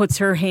 Barbie puts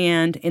her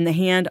hand in the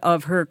hand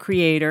of her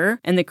creator,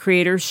 and the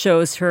creator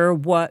shows her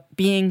what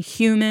being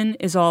human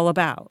is all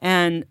about.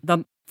 And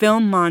the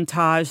film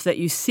montage that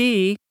you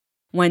see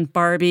when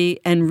Barbie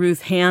and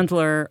Ruth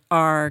Handler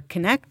are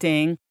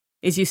connecting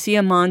is you see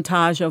a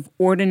montage of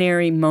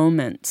ordinary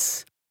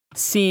moments,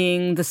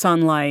 seeing the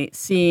sunlight,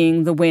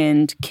 seeing the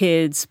wind,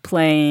 kids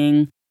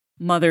playing,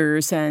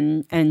 mothers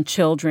and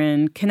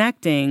children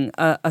connecting,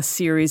 a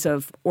series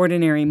of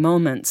ordinary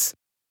moments.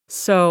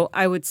 So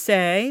I would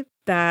say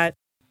that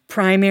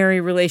primary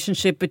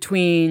relationship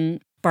between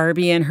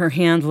Barbie and her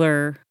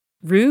handler,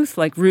 Ruth,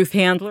 like Ruth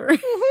Handler,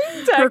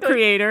 exactly. Her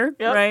creator,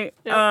 right?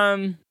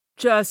 Yep.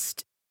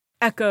 Just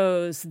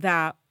echoes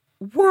that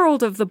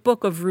world of the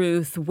Book of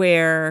Ruth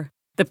where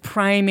the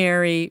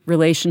primary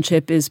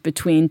relationship is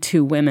between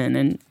two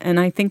women. And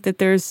I think that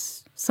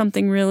there's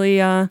something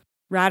really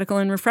radical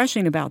and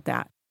refreshing about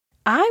that.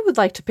 I would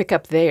like to pick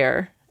up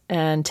there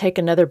and take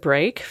another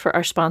break for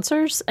our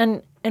sponsors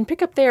and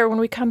pick up there when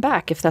we come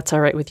back, if that's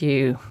all right with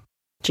you,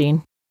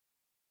 Jean.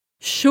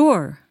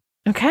 Sure.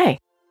 Okay.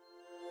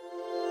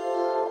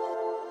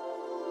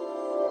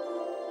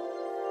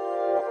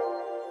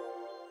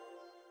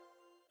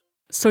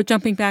 So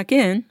jumping back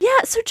in.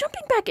 Yeah, so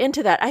jumping back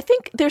into that, I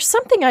think there's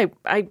something I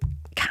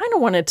kind of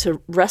wanted to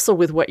wrestle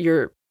with what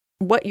you're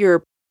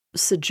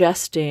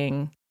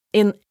suggesting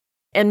in,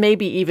 and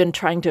maybe even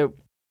trying to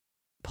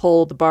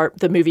pull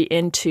the movie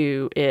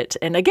into it.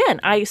 And again,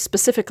 I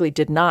specifically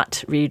did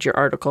not read your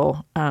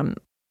article. I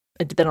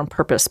did that on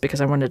purpose because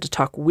I wanted to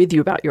talk with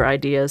you about your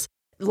ideas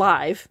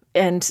live.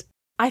 And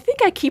I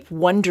think I keep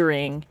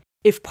wondering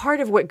if part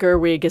of what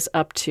Gerwig is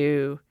up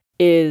to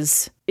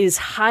is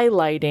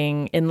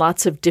highlighting in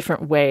lots of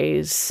different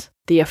ways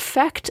the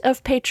effect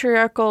of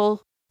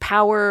patriarchal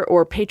power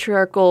or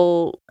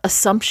patriarchal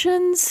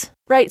assumptions,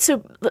 right?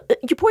 So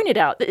you pointed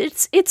out that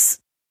it's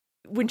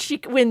when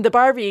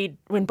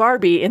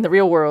Barbie in the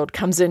real world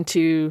comes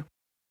into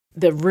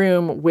the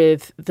room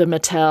with the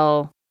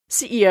Mattel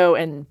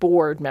CEO and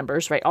board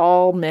members, right?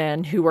 All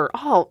men who are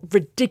all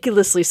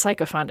ridiculously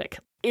psychophonic.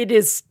 It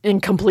is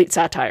in complete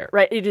satire,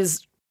 right? It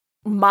is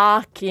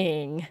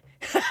mocking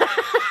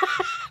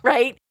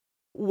right?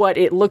 What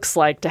it looks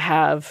like to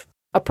have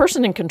a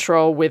person in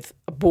control with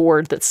a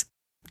board that's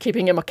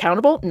keeping him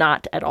accountable.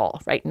 Not at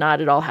all, right? Not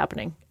at all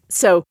happening.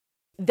 So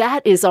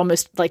that is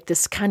almost like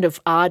this kind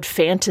of odd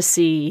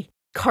fantasy,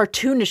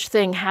 cartoonish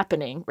thing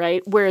happening,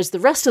 right? Whereas the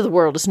rest of the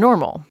world is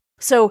normal.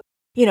 So,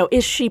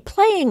 is she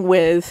playing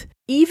with,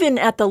 even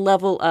at the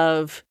level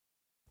of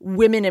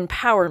women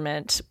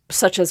empowerment,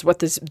 such as what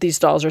these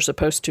dolls are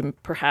supposed to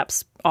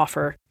perhaps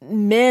offer,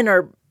 men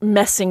are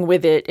messing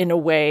with it in a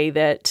way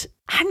that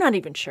I'm not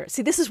even sure.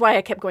 See, this is why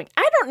I kept going,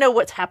 I don't know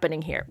what's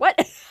happening here. What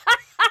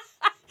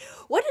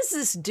is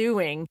this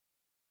doing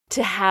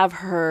to have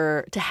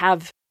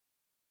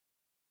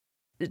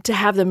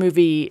the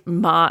movie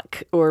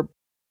mock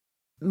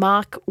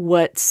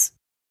what's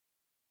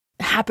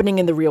happening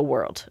in the real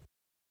world?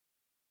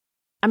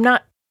 I'm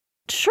not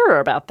sure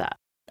about that.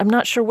 I'm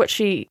not sure what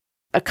she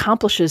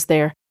accomplishes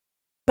there.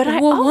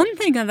 But one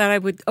thing that I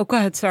would... Oh, go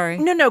ahead. Sorry.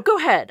 No, go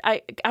ahead.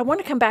 I want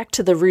to come back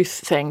to the Ruth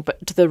thing,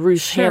 but to the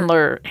Ruth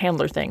handler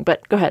thing.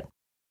 But go ahead.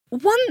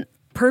 One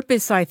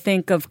purpose, I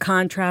think, of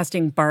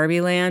contrasting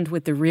Barbie Land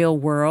with the real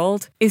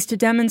world is to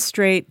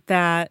demonstrate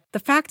that the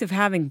fact of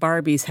having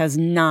Barbies has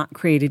not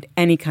created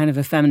any kind of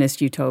a feminist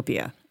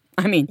utopia.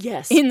 I mean,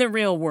 yes. In the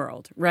real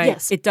world, right?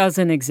 Yes. It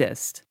doesn't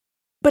exist.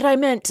 But I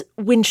meant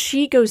when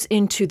she goes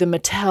into the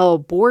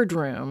Mattel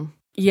boardroom.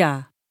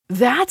 Yeah.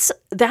 That's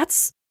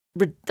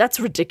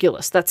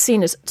ridiculous. That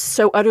scene is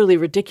so utterly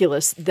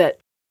ridiculous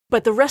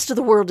but the rest of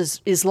the world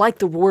is like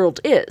the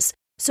world is.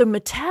 So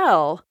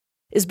Mattel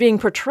is being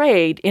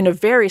portrayed in a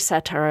very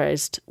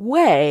satirized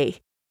way.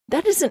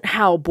 That isn't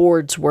how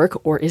boards work,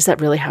 or is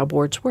that really how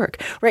boards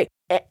work? Right.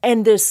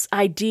 And this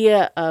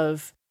idea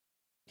of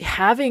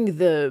having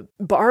the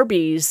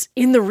Barbies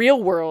in the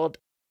real world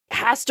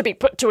has to be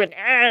put to an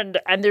end,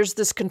 and there's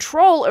this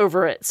control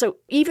over it. So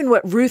even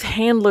what Ruth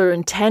Handler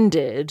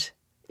intended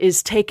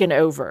is taken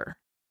over.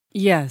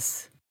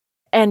 Yes.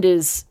 And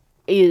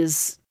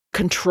is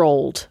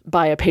controlled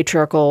by a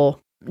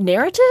patriarchal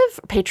narrative,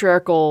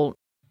 patriarchal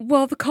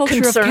the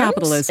culture of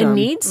capitalism and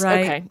needs.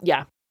 Right? Okay,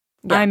 yeah.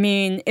 Yeah. I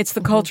mean, it's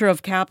the culture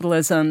of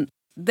capitalism.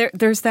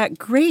 There's that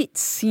great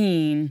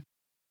scene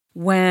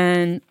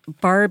when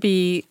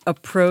Barbie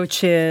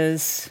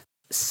approaches.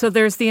 So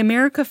there's the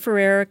America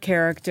Ferrera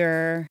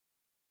character,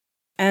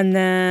 and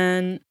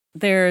then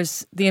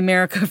there's the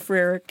America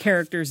Ferrera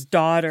character's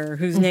daughter,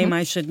 whose name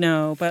I should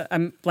know, but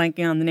I'm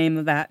blanking on the name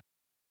of that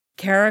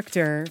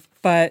character.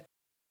 But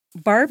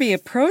Barbie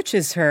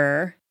approaches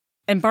her,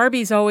 and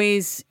Barbie's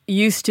always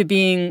used to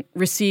being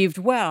received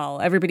well.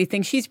 Everybody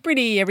thinks she's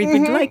pretty.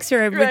 Everybody likes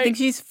her. Everybody thinks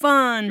she's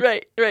fun.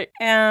 Right.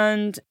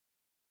 And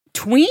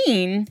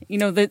tween,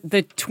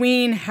 the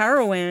tween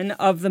heroine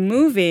of the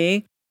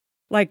movie,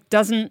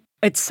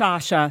 it's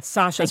Sasha.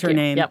 Sasha's her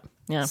name. Yep.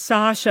 Yeah.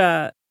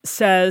 Sasha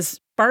says,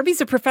 Barbie's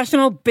a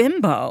professional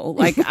bimbo.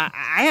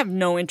 I have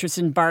no interest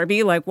in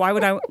Barbie. Why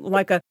would I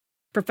like a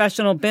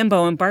professional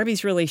bimbo? And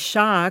Barbie's really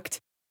shocked.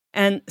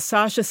 And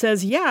Sasha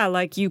says,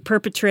 you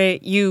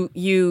perpetuate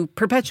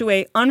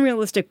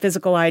unrealistic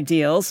physical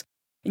ideals.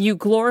 You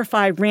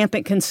glorify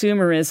rampant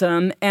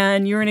consumerism,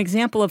 and you're an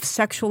example of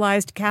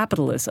sexualized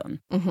capitalism.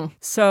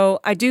 So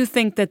I do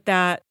think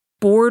that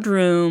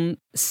boardroom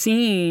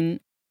scene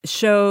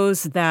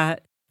shows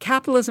that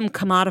capitalism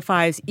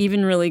commodifies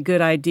even really good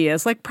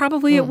ideas.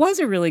 Probably it was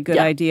a really good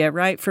idea,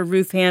 right? For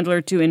Ruth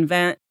Handler to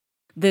invent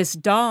this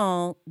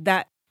doll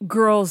that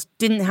girls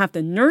didn't have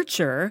to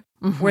nurture,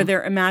 where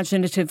their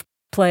imaginative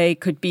play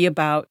could be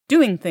about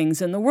doing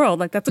things in the world.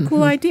 That's a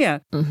cool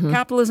idea.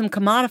 Capitalism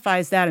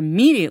commodifies that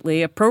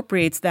immediately,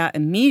 appropriates that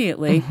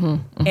immediately,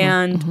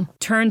 and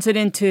turns it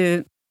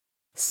into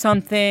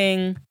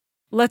something,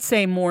 let's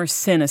say, more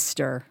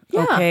sinister.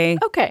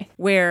 Okay.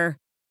 Where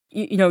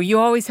you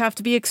always have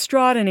to be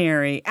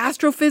extraordinary.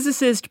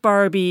 Astrophysicist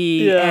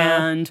Barbie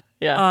and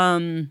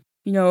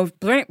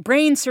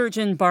brain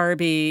surgeon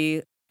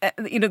Barbie.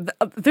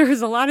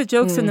 There's a lot of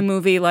jokes in the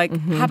movie,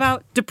 how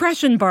about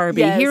depression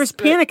Barbie? Yes, Here's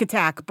panic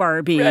attack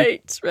Barbie.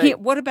 Right.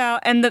 What about,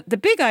 and the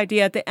big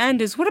idea at the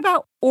end is, what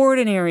about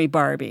ordinary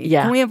Barbie?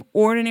 Yeah. Can we have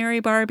ordinary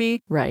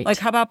Barbie? Right.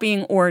 How about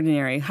being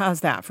ordinary?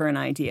 How's that for an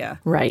idea?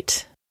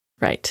 Right.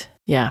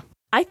 Yeah.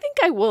 I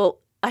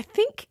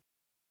think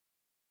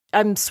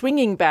I'm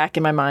swinging back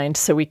in my mind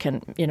so we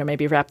can,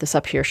 maybe wrap this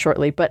up here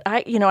shortly. But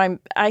I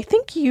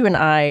think you and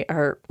I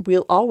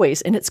we'll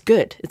always, and it's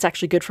good. It's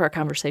actually good for our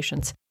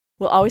conversations.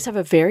 We'll always have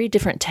a very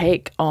different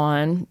take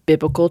on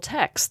biblical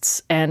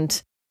texts.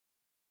 And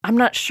I'm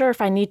not sure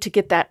if I need to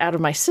get that out of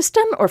my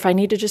system or if I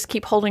need to just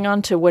keep holding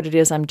on to what it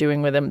is I'm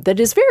doing with them that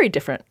is very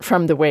different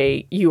from the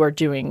way you are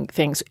doing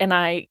things. And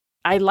I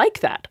like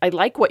that. I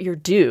like what you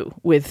do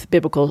with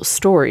biblical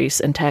stories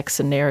and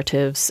texts and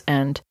narratives.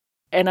 And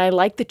I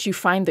like that you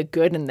find the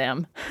good in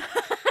them.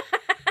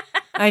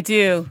 I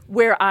do.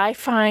 Where I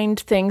find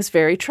things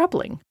very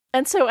troubling.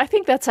 And so I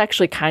think that's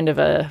actually kind of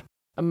a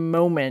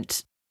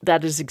moment.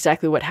 That is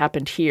exactly what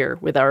happened here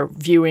with our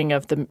viewing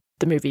of the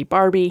movie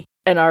Barbie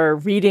and our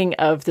reading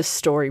of the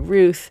story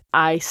Ruth.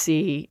 I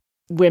see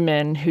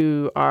women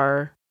who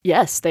are,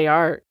 yes, they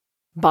are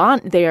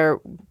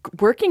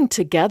working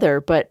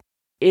together, but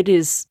it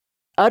is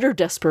utter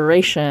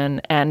desperation.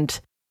 And,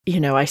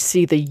 I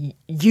see the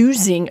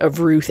using of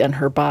Ruth and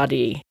her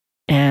body,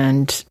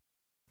 and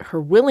her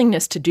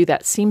willingness to do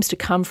that seems to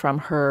come from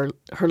her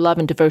love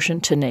and devotion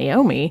to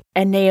Naomi.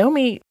 And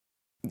Naomi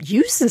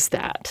uses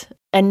that.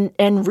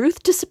 And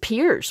Ruth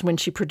disappears when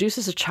she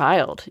produces a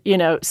child,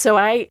 So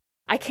I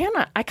kind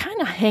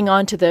of hang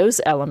on to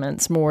those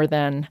elements more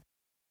than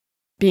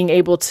being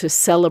able to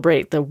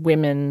celebrate the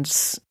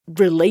women's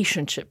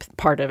relationship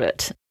part of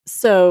it.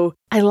 So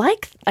I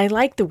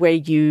like the way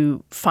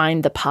you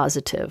find the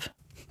positive.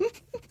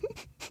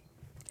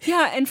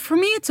 Yeah, and for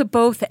me, it's a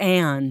both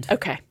and.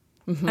 Okay.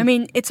 I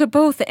mean, it's a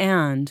both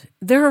and.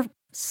 There are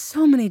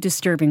so many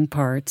disturbing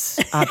parts,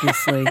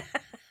 obviously.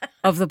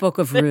 Of the book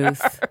of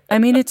Ruth. I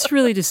mean, it's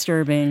really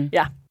disturbing.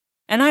 Yeah.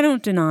 And I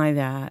don't deny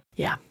that.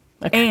 Yeah.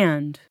 Okay.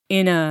 And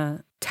in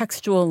a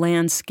textual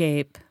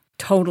landscape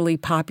totally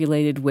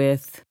populated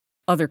with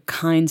other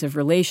kinds of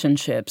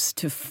relationships,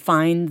 to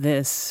find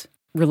this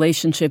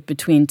relationship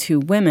between two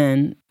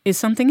women is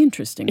something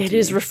interesting. It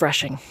is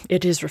refreshing.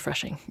 It is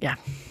refreshing. Yeah.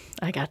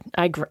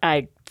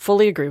 I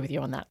fully agree with you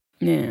on that.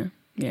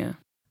 Yeah.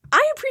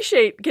 I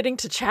appreciate getting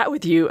to chat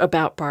with you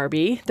about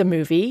Barbie, the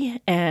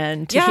movie,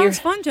 and to hear... it's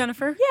fun,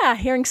 Jennifer. Yeah,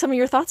 hearing some of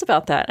your thoughts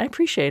about that. I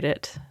appreciate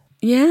it.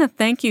 Yeah,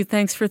 thank you.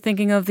 Thanks for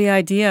thinking of the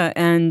idea.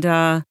 And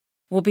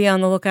we'll be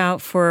on the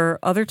lookout for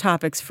other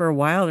topics for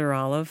Wilder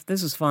Olive.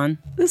 This was fun.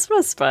 This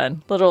was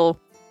fun. Little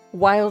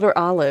Wilder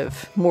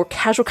Olive, more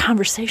casual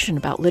conversation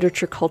about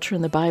literature, culture,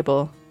 and the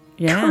Bible.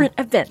 Yeah. Current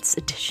Events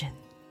Edition.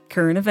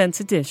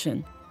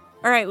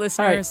 All right,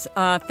 listeners,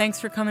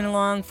 thanks for coming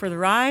along for the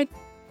ride.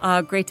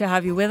 Great to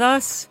have you with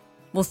us.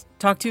 We'll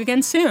talk to you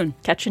again soon.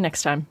 Catch you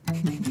next time.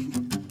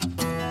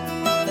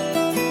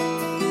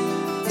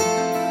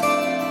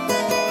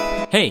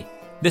 Hey,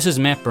 this is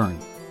Matt Byrne,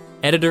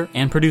 editor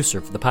and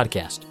producer for the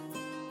podcast.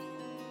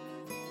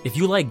 If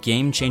you like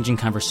game-changing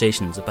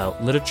conversations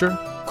about literature,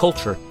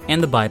 culture,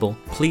 and the Bible,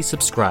 please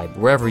subscribe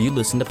wherever you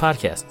listen to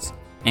podcasts,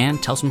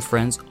 and tell some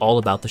friends all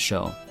about the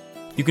show.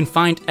 You can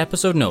find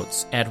episode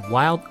notes at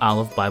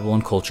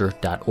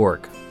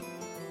wildolivebibleandculture.org.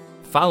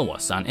 Follow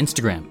us on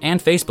Instagram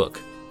and Facebook.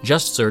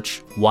 Just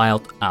search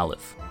Wild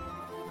Olive.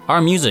 Our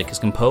music is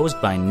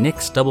composed by Nick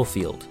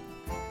Stubblefield.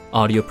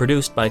 Audio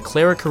produced by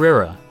Clara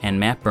Carrera and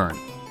Matt Byrne.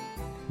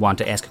 Want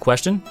to ask a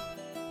question?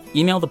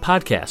 Email the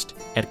podcast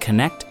at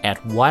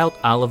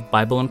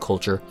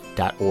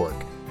connect@wildolivebibleandculture.org.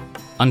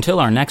 Until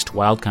our next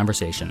wild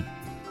conversation.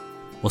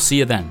 We'll see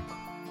you then.